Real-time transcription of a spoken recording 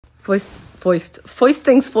Foist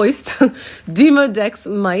things foist.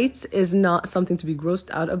 Demodex Mite is not something to be grossed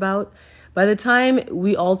out about. By the time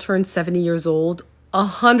we all turn 70 years old,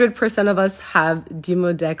 100% of us have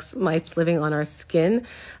Demodex mites living on our skin.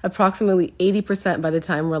 Approximately 80% by the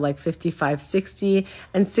time we're like 55, 60,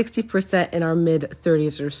 and 60% in our mid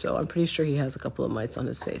 30s or so. I'm pretty sure he has a couple of mites on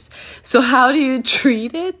his face. So how do you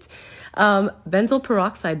treat it? Benzoyl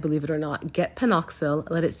peroxide, believe it or not. Get Panoxyl,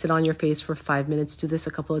 let it sit on your face for 5 minutes. Do this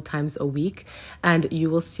a couple of times a week, and you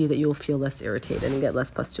will see that you will feel less irritated and get less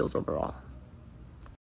pustules overall.